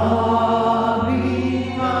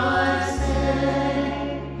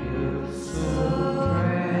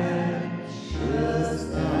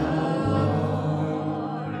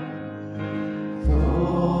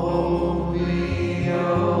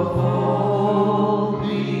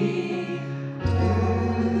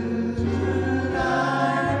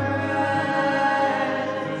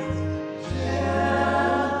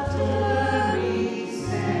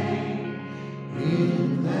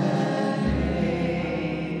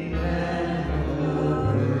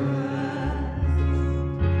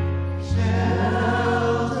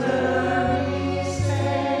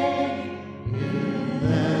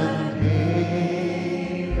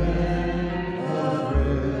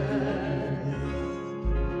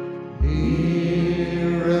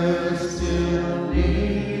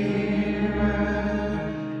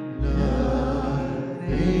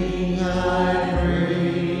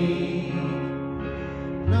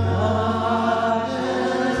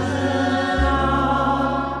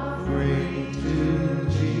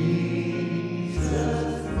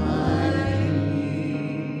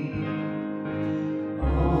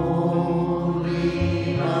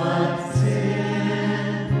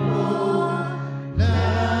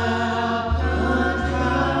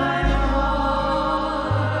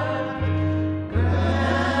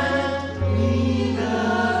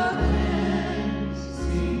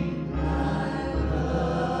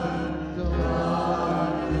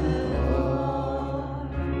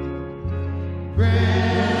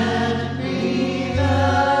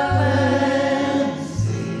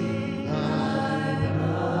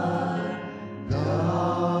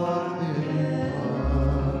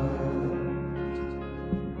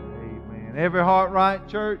 Every heart right,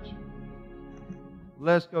 church?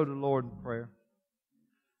 Let's go to the Lord in prayer.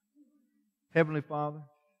 Heavenly Father,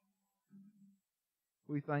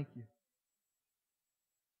 we thank you.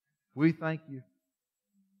 We thank you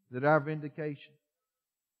that our vindication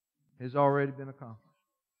has already been accomplished.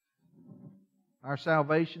 Our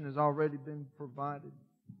salvation has already been provided.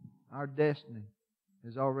 Our destiny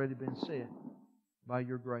has already been set by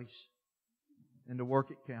your grace and the work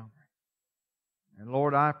at Calvary. And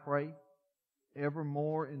Lord, I pray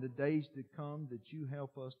evermore in the days to come that you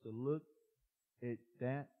help us to look at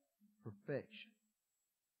that perfection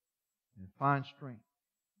and find strength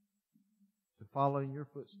to follow in your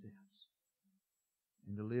footsteps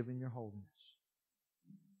and to live in your holiness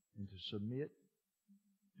and to submit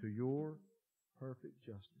to your perfect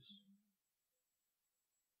justice.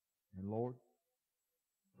 And Lord,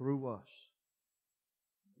 through us,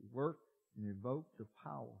 work and evoke the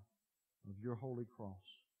power of your holy cross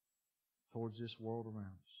towards this world around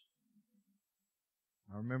us.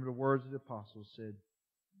 I remember the words of the apostles said,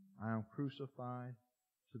 I am crucified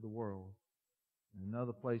to the world. In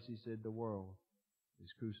another place he said, the world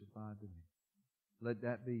is crucified to me. Let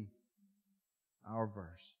that be our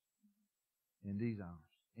verse in these hours.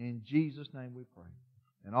 In Jesus' name we pray.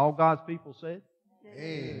 And all God's people said,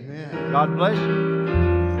 Amen. God bless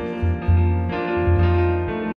you.